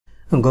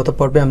গত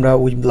পর্বে আমরা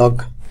উই ব্লগ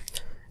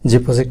যে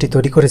প্রজেক্টটি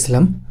তৈরি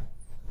করেছিলাম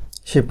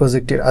সেই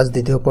প্রজেক্টের আজ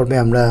দ্বিতীয় পর্বে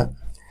আমরা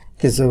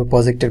কিছু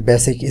প্রজেক্টের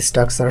বেসিক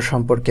স্ট্রাকচার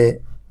সম্পর্কে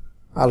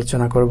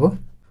আলোচনা করব।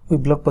 উই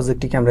ব্লগ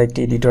প্রজেক্টটিকে আমরা একটি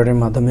এডিটরের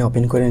মাধ্যমে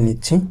ওপেন করে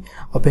নিচ্ছি।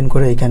 ওপেন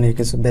করে এখানে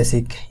কিছু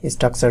বেসিক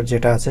স্ট্রাকচার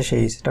যেটা আছে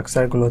সেই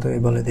স্ট্রাকচারগুলো তো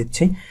বলে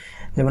দিচ্ছি।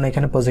 যেমন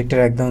এখানে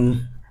প্রজেক্টের একদম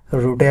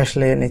রুটে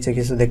আসলে নিচে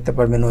কিছু দেখতে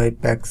পারবেন, ওয়েব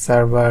প্যাক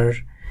সার্ভার,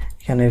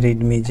 এখানে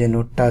রিডমি যে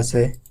নোটটা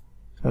আছে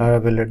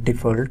লারাভেলের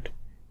ডিফল্ট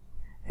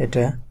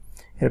এটা,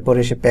 এরপরে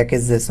এসে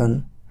প্যাকেজ জেসন,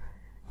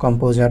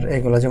 কম্পোজার,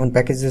 এগুলো যেমন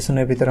প্যাকেজ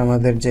জেসনের ভিতরে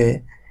আমাদের যে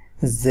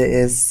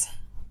জেএস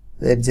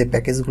এর যে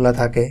প্যাকেজগুলো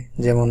থাকে,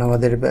 যেমন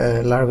আমাদের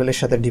লারাভেলের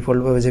সাথে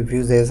ডিফল্টভাবে যে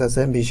ভিউ জেএস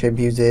আছে, সেই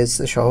ভিউ জেএস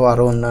সহ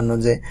আরও অন্যান্য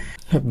যে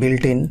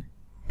বিল্ট ইন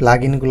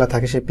প্লাগইনগুলো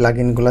থাকে সেই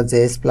প্লাগইনগুলো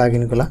জেএস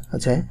প্লাগইনগুলো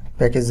আছে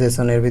প্যাকেজ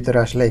জেসনের ভিতরে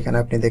আসলে এখানে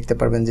আপনি দেখতে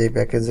পারবেন যে এই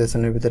প্যাকেজ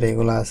জেসনের ভিতরে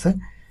এগুলো আছে।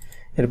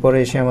 এরপরে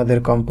এসে আমাদের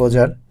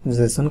কম্পোজার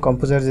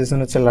জেসন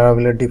হচ্ছে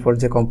লারাভেলের ডিফল্ট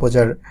যে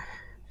কম্পোজার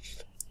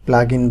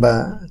প্লাগইন বা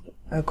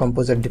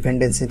কম্পোজার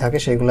ডিপেন্ডেন্সি থাকে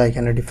সেগুলো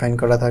এখানে ডিফাইন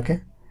করা থাকে,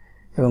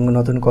 এবং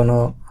নতুন কোনো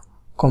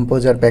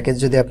কম্পোজার প্যাকেজ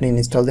যদি আপনি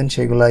ইনস্টল দেন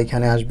সেগুলো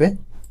এখানে আসবে।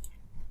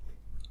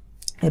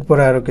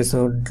 এরপরে আরও কিছু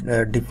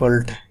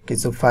ডিফল্ট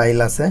কিছু ফাইল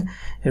আছে।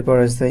 এরপর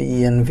হচ্ছে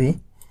ইএনভি,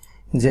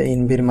 যে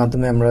ইনভির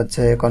মাধ্যমে আমরা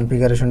হচ্ছে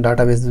কনফিগারেশন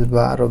ডাটাবেস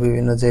বা আরও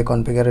বিভিন্ন যে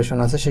কনফিগারেশন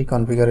আছে সেই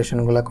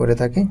কনফিগারেশনগুলো করে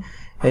থাকি,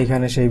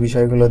 এইখানে সেই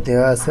বিষয়গুলো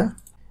দেওয়া আছে।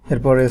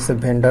 এরপরে হচ্ছে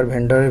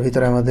ভেন্ডরের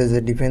ভিতরে আমাদের যে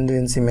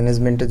ডিপেন্ডেন্সি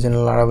ম্যানেজমেন্টের জন্য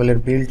লারাভেলের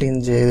বিল্ট ইন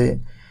যে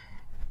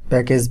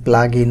প্যাকেজ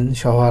প্লাগইন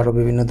সহ আরও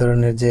বিভিন্ন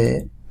ধরনের যে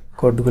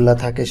কোডগুলো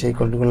থাকে সেই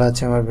কোডগুলো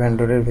আছে আমার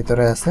ভেন্ডরের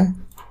ভিতরে আছে।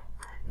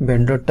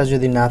 ভেন্ডরটা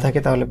যদি না থাকে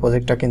তাহলে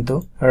প্রজেক্টটা কিন্তু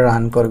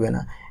রান করবে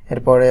না।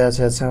 এরপরে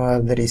আছে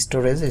আমাদের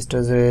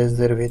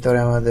স্টোরেজের ভিতরে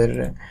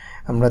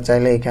আমরা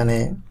চাইলে এখানে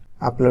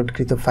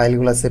আপলোডকৃত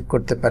ফাইলগুলো সেভ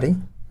করতে পারি,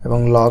 এবং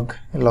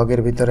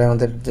লগের ভিতরে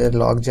আমাদের যে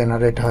লগ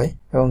জেনারেট হয়,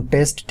 এবং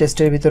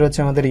টেস্টের ভিতরে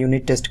হচ্ছে আমাদের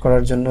ইউনিট টেস্ট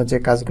করার জন্য যে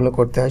কাজগুলো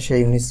করতে হয় সেই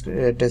ইউনিট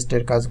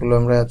টেস্টের কাজগুলো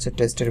আমরা হচ্ছে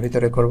টেস্টের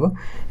ভিতরে করব।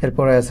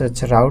 এরপরে আছে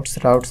হচ্ছে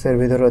রাউটসের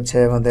ভিতরে হচ্ছে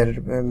আমাদের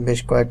বেশ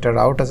কয়েকটা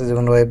রাউট আছে,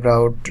 যেমন web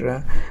route,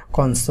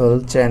 console,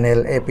 channel,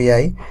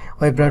 API.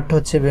 Web রাউটটা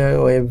হচ্ছে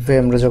ওয়েবে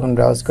আমরা যখন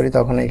ব্রাউজ করি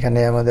তখন এখানে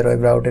আমাদের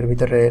ওয়েব রাউটের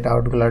ভিতরে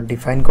রাউটগুলো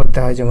ডিফাইন করতে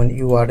হয়, যেমন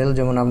ইউআরএল,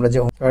 যেমন আমরা যে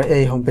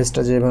এই হোম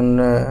পেজটা যেমন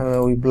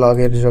ওই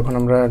ব্লগের যখন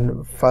আমরা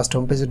ফার্স্ট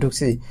হোম পেজে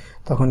ঢুকছি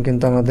তখন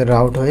কিন্তু আমাদের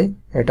রাউট হয়ে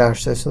এটা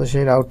আসছে। তো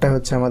সেই রাউটটা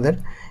হচ্ছে আমাদের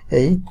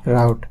এই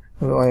রাউট,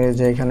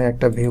 যে এখানে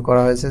একটা ভিউ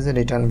করা হয়েছে যে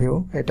রিটার্ন ভিউ,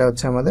 এটা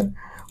হচ্ছে আমাদের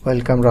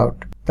ওয়েলকাম রাউট।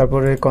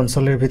 তারপরে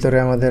কনসোলের ভিতরে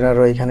আমাদের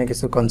আরও এখানে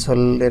কিছু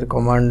কনসোলের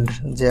কমান্ড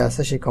যে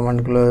আছে সেই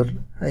কমান্ডগুলোর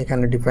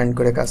এখানে ডিফাইন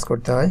করে কাজ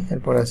করতে হয়।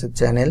 এরপরে আছে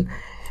চ্যানেল,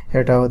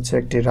 এটা হচ্ছে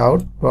একটি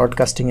রাউট,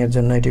 ব্রডকাস্টিংয়ের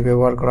জন্য এটি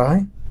ব্যবহার করা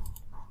হয়।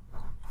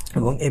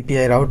 এবং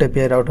এপিআই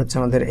রাউট হচ্ছে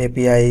আমাদের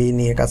এপিআই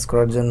নিয়ে কাজ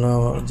করার জন্য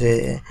যে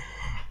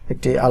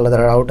একটি আলাদা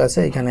রাউট আছে,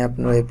 এখানে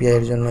আপনার এপিআই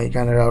এর জন্য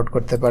এখানে রাউট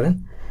করতে পারেন।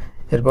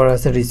 এরপর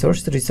আছে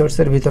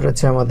রিসোর্সের ভিতরে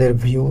হচ্ছে আমাদের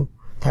ভিউ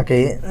থাকে,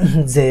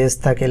 জেএস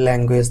থাকে,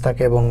 ল্যাঙ্গুয়েজ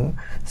থাকে, এবং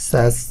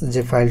সাস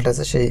যে ফাইলটা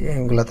আছে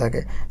সেইগুলো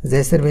থাকে।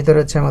 জেএসের ভিতরে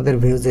হচ্ছে আমাদের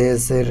ভিউ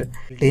জেএসের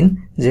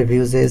যে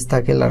ভিউ জেএস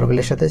থাকে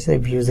লারাভেলের সাথে, সেই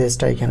ভিউ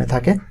জেএসটা এখানে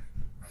থাকে।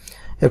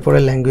 এরপরে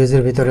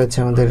ল্যাঙ্গুয়েজের ভিতরে হচ্ছে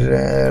আমাদের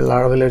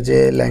লারাভেলের যে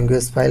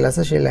ল্যাঙ্গুয়েজ ফাইল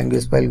আছে সেই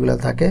ল্যাঙ্গুয়েজ ফাইলগুলো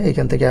থাকে,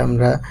 এখান থেকে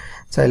আমরা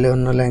চাইলে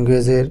অন্য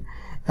ল্যাঙ্গুয়েজের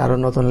আরও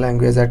নতুন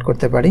ল্যাঙ্গুয়েজ অ্যাড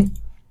করতে পারি।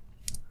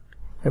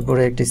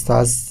 এরপরে একটি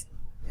সাস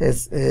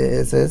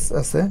এস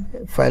আছে,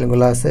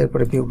 ফাইলগুলো আছে।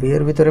 এরপরে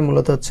ভিউয়ের ভিতরে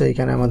মূলত হচ্ছে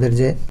এখানে আমাদের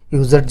যে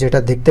ইউজার যেটা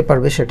দেখতে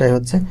পারবে সেটাই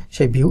হচ্ছে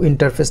সেই ভিউ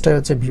ইন্টারফেসটাই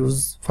হচ্ছে ভিউজ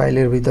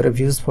ফাইলের ভিতরে,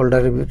 ভিউজ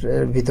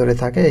ফোল্ডারের ভিতরে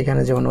থাকে।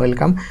 এখানে যেমন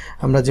ওয়েলকাম,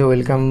 আমরা যে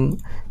ওয়েলকাম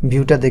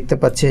ভিউটা দেখতে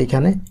পাচ্ছি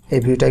এখানে, এই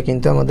ভিউটা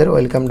কিন্তু আমাদের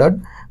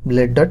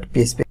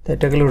welcome.blade.php।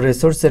 এটা গেল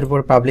রিসোর্স। এরপর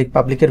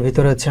পাবলিকের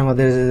ভিতরে হচ্ছে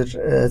আমাদের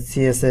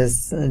সিএসএস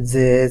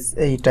যে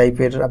এই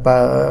টাইপের বা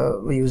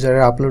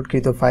ইউজারের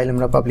আপলোডকৃত ফাইল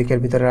আমরা পাবলিকের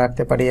ভিতরে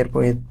রাখতে পারি।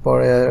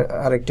 এরপরে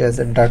আরেকটি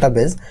আছে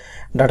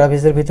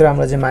ডাটাবেসের ভিতরে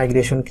আমরা যে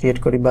মাইগ্রেশন ক্রিয়েট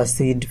করি বা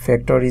সিড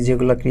ফ্যাক্টরি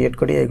যেগুলো ক্রিয়েট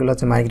করি এগুলো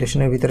হচ্ছে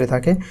মাইগ্রেশনের ভিতরে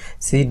থাকে।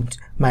 সিড,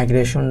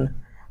 মাইগ্রেশন,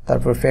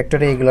 তারপর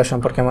ফ্যাক্টরি, এগুলো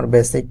সম্পর্কে আমার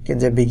বেসিক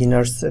যে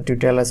বিগিনার্স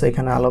টিউটোরিয়াল আছে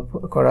এখানে আলোপ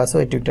করা আছে,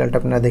 ওই টিউটোরিয়ালটা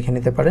আপনারা দেখে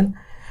নিতে পারেন।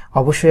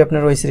 অবশ্যই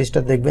আপনারা ওই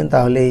সিরিজটা দেখবেন,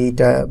 তাহলে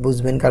এইটা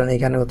বুঝবেন, কারণ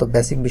এখানে অত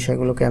বেসিক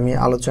বিষয়গুলোকে আমি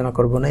আলোচনা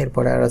করব না।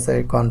 এরপরে আর আছে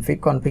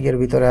কনফিগের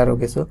ভিতরে আরও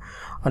কিছু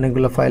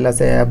অনেকগুলো ফাইল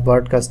আছে, অ্যাপ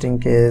ব্রডকাস্টিং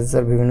কেস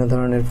আর বিভিন্ন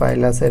ধরনের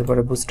ফাইল আছে।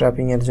 এরপরে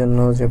বুটস্ট্র্যাপিংয়ের জন্য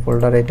যে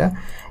ফোল্ডার এটা,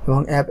 এবং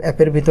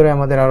অ্যাপের ভিতরে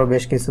আমাদের আরও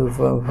বেশ কিছু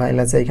ফাইল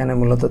আছে। এখানে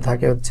মূলত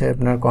থাকে হচ্ছে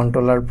আপনার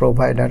কন্ট্রোলার,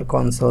 প্রোভাইডার,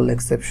 কনসোল,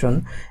 এক্সেপশন,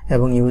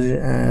 এবং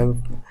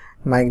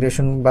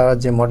মাইগ্রেশন বা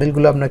যে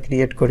মডেলগুলো আমরা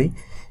ক্রিয়েট করি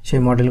সেই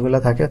মডেলগুলো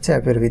থাকে হচ্ছে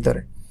অ্যাপের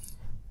ভিতরে।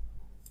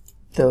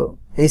 তো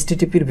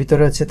এইচটিটিপির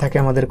ভিতরে হচ্ছে থাকে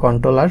আমাদের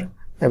কন্ট্রোলার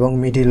এবং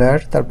মিডলওয়্যার,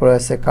 তারপরে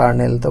আছে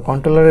কার্নেল। তো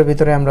কন্ট্রোলারের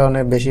ভিতরে আমরা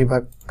অনেক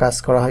বেশিরভাগ কাজ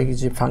করা হয়,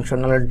 যে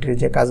ফাংশনালিটির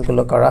যে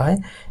কাজগুলো করা হয়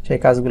সেই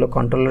কাজগুলো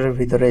কন্ট্রোলারের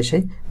ভিতরে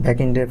এসেই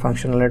ব্যাকএন্ডের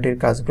ফাংশনালিটির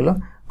কাজগুলো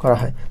করা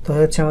হয়। তো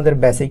হচ্ছে আমাদের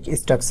বেসিক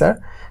স্ট্রাকচার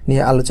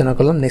নিয়ে আলোচনা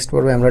করলাম। নেক্সট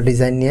পর্বে আমরা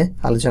ডিজাইন নিয়ে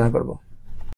আলোচনা করব।